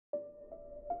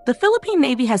The Philippine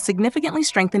Navy has significantly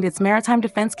strengthened its maritime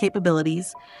defense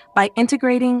capabilities by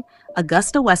integrating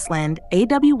Augusta-Westland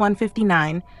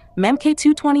AW159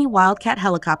 MK220 Wildcat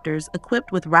helicopters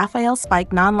equipped with Rafael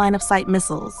Spike non-line-of-sight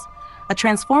missiles, a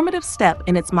transformative step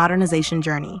in its modernization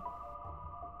journey.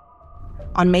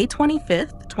 On May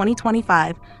 25,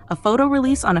 2025, a photo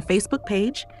release on a Facebook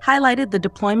page highlighted the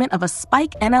deployment of a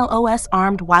Spike NLOS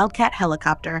armed Wildcat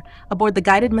helicopter aboard the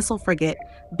guided missile frigate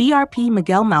BRP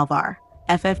Miguel Malvar,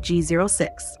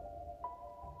 FFG-06.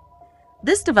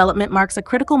 This development marks a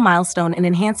critical milestone in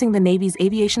enhancing the Navy's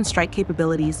aviation strike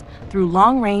capabilities through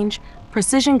long-range,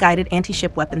 precision-guided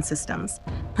anti-ship weapon systems,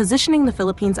 positioning the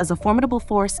Philippines as a formidable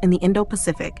force in the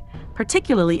Indo-Pacific,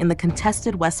 particularly in the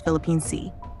contested West Philippine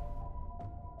Sea.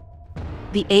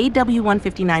 The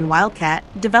AW159 Wildcat,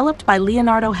 developed by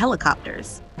Leonardo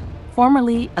Helicopters,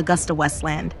 formerly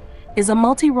Augusta-Westland, is a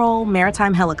multi-role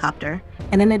maritime helicopter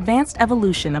and an advanced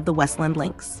evolution of the Westland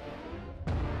Lynx.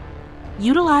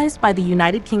 Utilized by the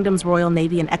United Kingdom's Royal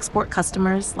Navy and export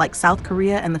customers like South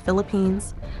Korea and the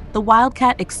Philippines, the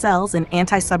Wildcat excels in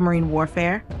anti-submarine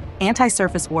warfare,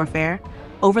 anti-surface warfare,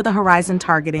 over-the-horizon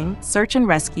targeting, search and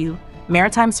rescue,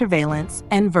 maritime surveillance,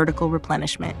 and vertical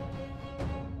replenishment.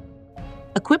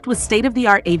 Equipped with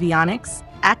state-of-the-art avionics,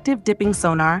 active dipping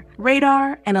sonar,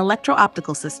 radar, and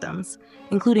electro-optical systems,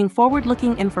 including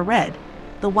forward-looking infrared,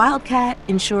 the Wildcat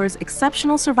ensures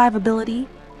exceptional survivability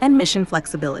and mission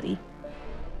flexibility.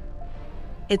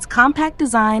 Its compact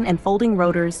design and folding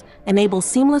rotors enable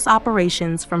seamless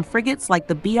operations from frigates like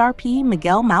the BRP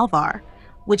Miguel Malvar,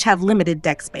 which have limited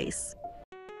deck space.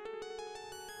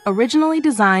 Originally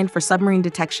designed for submarine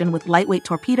detection with lightweight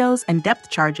torpedoes and depth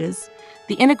charges,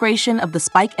 the integration of the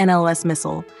Spike NLOS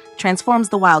missile transforms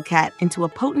the Wildcat into a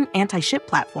potent anti-ship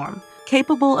platform,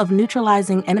 capable of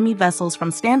neutralizing enemy vessels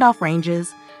from standoff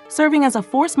ranges, serving as a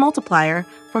force multiplier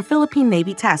for Philippine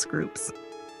Navy task groups.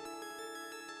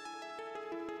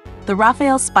 The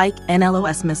Rafael Spike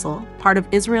NLOS missile, part of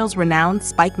Israel's renowned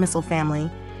Spike missile family,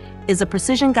 is a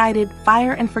precision-guided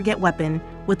fire and forget weapon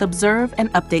with observe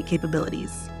and update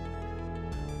capabilities.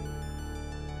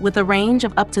 With a range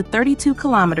of up to 32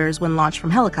 kilometers when launched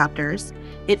from helicopters,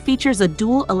 it features a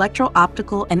dual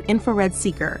electro-optical and infrared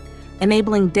seeker,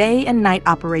 enabling day and night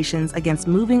operations against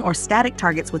moving or static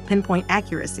targets with pinpoint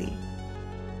accuracy.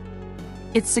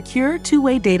 Its secure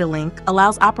two-way data link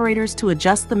allows operators to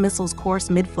adjust the missile's course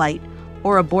mid-flight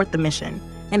or abort the mission,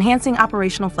 enhancing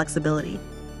operational flexibility.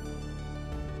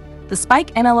 The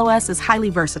Spike NLOS is highly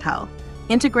versatile,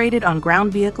 integrated on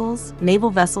ground vehicles, naval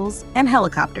vessels, and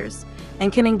helicopters,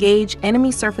 and can engage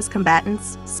enemy surface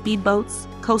combatants, speedboats,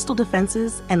 coastal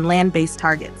defenses, and land-based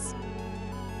targets.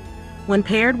 When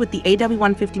paired with the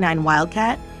AW159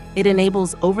 Wildcat, it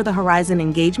enables over-the-horizon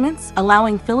engagements,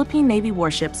 allowing Philippine Navy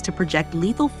warships to project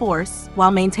lethal force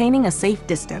while maintaining a safe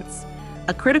distance,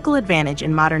 a critical advantage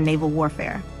in modern naval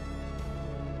warfare.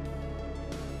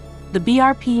 The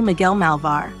BRP Miguel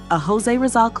Malvar, a Jose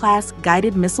Rizal-class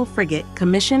guided missile frigate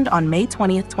commissioned on May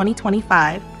 20,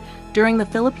 2025, during the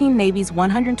Philippine Navy's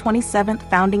 127th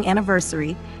founding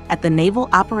anniversary at the Naval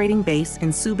Operating Base in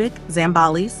Subic,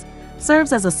 Zambales,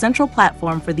 serves as a central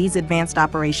platform for these advanced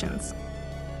operations.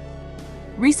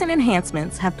 Recent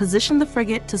enhancements have positioned the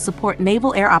frigate to support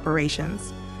naval air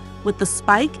operations, with the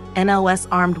Spike NLOS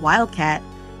armed Wildcat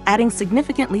adding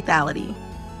significant lethality.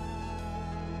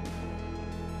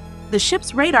 The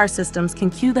ship's radar systems can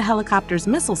cue the helicopter's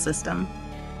missile system,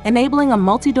 enabling a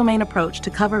multi-domain approach to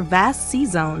cover vast sea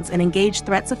zones and engage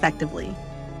threats effectively.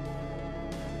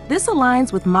 This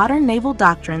aligns with modern naval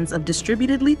doctrines of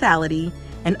distributed lethality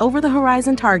and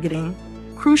over-the-horizon targeting,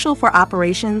 crucial for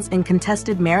operations in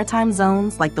contested maritime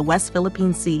zones like the West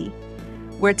Philippine Sea,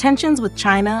 where tensions with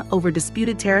China over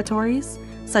disputed territories,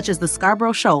 such as the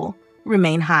Scarborough Shoal,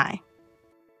 remain high.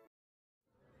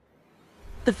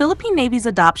 The Philippine Navy's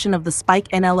adoption of the Spike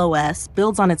NLOS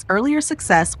builds on its earlier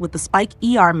success with the Spike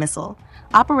ER missile,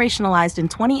 operationalized in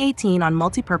 2018 on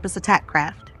multi-purpose attack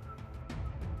craft.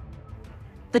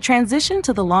 The transition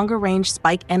to the longer-range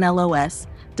Spike NLOS,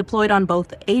 deployed on both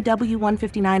the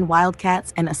AW159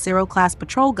 Wildcats and Acero-class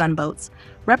patrol gunboats,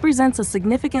 represents a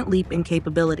significant leap in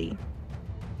capability.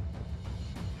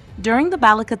 During the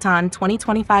Balikatan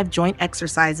 2025 joint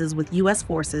exercises with U.S.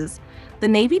 forces, the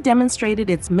Navy demonstrated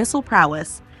its missile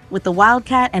prowess with the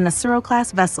Wildcat and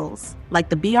Acero-class vessels, like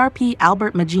the BRP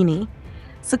Albert Magini,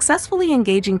 successfully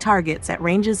engaging targets at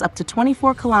ranges up to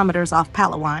 24 kilometers off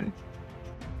Palawan.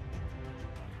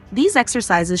 These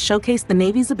exercises showcase the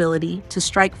Navy's ability to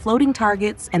strike floating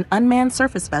targets and unmanned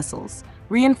surface vessels,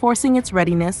 reinforcing its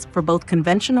readiness for both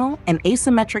conventional and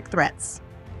asymmetric threats.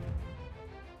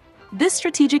 This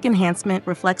strategic enhancement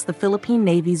reflects the Philippine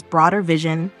Navy's broader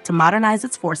vision to modernize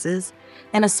its forces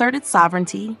and assert its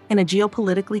sovereignty in a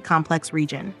geopolitically complex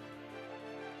region.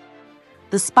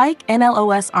 The Spike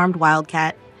NLOS armed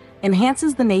Wildcat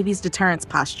enhances the Navy's deterrence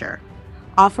posture,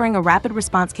 offering a rapid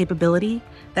response capability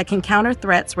that can counter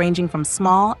threats ranging from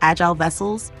small, agile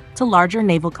vessels to larger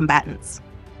naval combatants.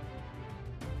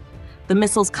 The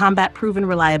missile's combat-proven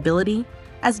reliability,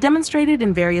 as demonstrated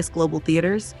in various global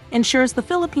theaters, ensures the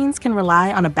Philippines can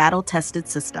rely on a battle-tested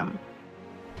system.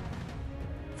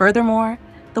 Furthermore,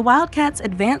 the Wildcat's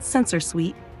advanced sensor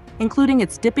suite, including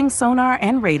its dipping sonar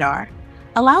and radar,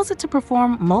 allows it to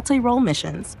perform multi-role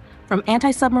missions, from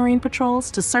anti-submarine patrols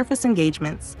to surface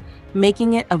engagements,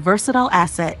 making it a versatile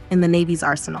asset in the Navy's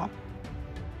arsenal.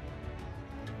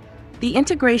 The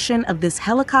integration of this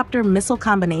helicopter-missile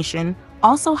combination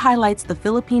also highlights the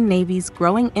Philippine Navy's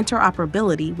growing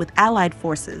interoperability with allied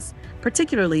forces,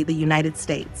 particularly the United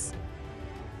States.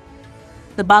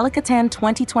 The Balikatan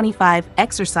 2025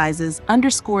 exercises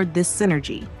underscored this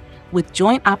synergy, with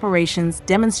joint operations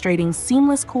demonstrating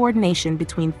seamless coordination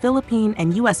between Philippine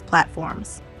and U.S.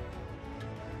 platforms.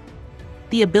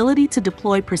 The ability to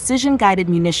deploy precision-guided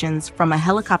munitions from a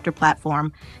helicopter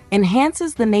platform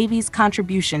enhances the Navy's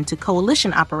contribution to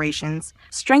coalition operations,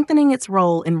 strengthening its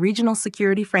role in regional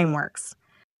security frameworks.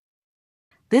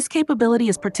 This capability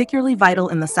is particularly vital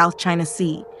in the South China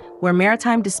Sea, where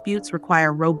maritime disputes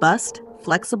require robust,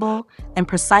 flexible, and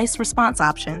precise response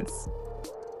options.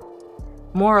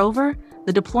 Moreover,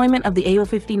 the deployment of the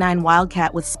AW159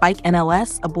 Wildcat with Spike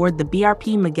NLOS aboard the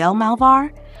BRP Miguel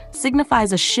Malvar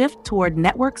signifies a shift toward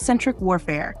network-centric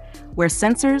warfare, where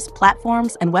sensors,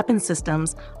 platforms, and weapon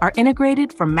systems are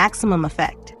integrated for maximum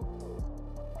effect.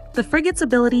 The frigate's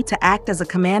ability to act as a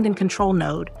command and control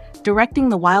node, directing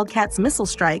the Wildcat's missile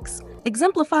strikes,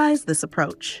 exemplifies this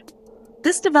approach.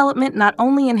 This development not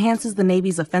only enhances the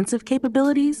Navy's offensive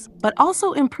capabilities, but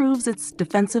also improves its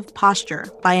defensive posture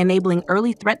by enabling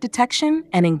early threat detection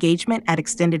and engagement at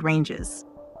extended ranges.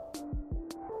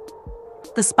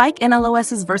 The Spike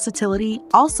NLOS's versatility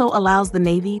also allows the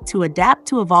Navy to adapt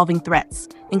to evolving threats,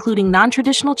 including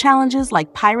non-traditional challenges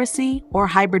like piracy or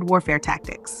hybrid warfare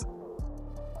tactics.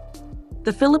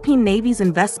 The Philippine Navy's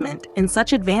investment in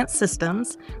such advanced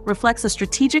systems reflects a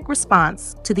strategic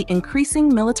response to the increasing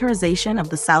militarization of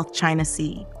the South China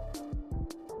Sea.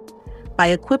 By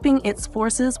equipping its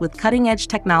forces with cutting-edge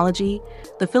technology,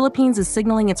 the Philippines is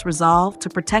signaling its resolve to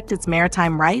protect its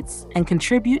maritime rights and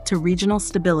contribute to regional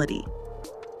stability.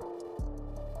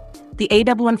 The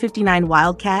AW159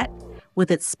 Wildcat,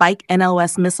 with its Spike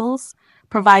NLOS missiles,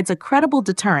 provides a credible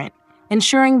deterrent,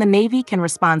 ensuring the Navy can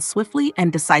respond swiftly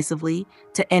and decisively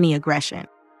to any aggression.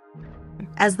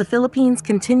 As the Philippines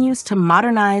continues to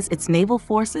modernize its naval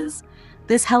forces,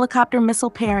 this helicopter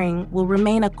missile pairing will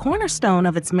remain a cornerstone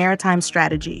of its maritime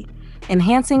strategy,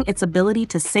 enhancing its ability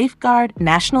to safeguard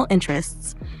national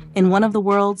interests in one of the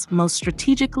world's most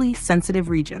strategically sensitive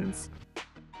regions.